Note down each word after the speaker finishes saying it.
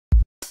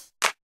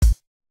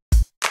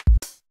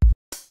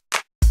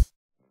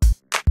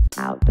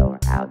Outdoor,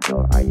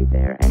 outdoor, are you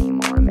there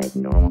anymore? Make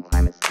normal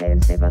climate stay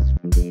and save us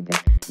from D-Day.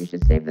 You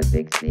should save the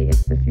big C,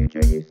 it's the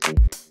future you see.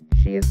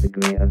 She is the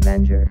Green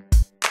Avenger.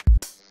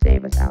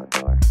 Save us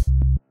outdoor.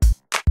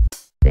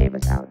 Save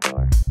us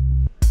outdoor.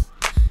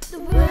 The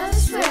world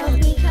is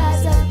ruined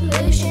because of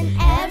pollution.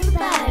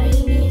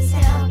 Everybody needs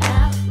help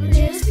out.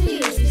 Reduce,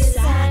 reuse,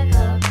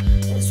 recycle.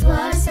 That's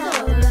what it's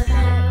all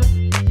about.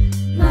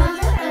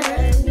 Mother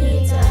Earth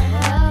needs our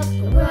help.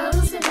 The world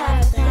is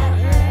without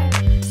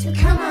her. So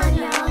come on,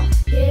 y'all,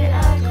 hear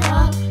our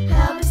call.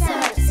 Help us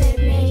out to save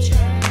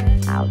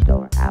nature.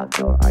 Outdoor,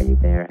 outdoor, are you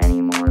there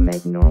anymore?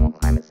 Make normal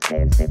climate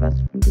stay and save us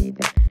from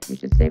D-Day. You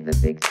should save the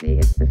big C,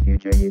 it's the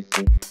future you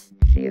see.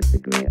 She is the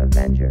Green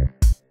Avenger.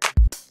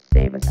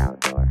 Save us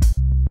outdoor.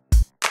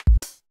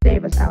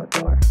 Save us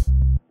outdoor.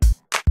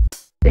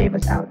 Save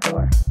us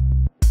outdoor.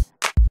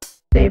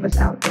 Save us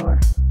outdoor.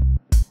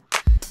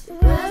 The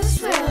world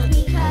is ruined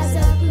because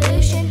of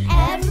pollution.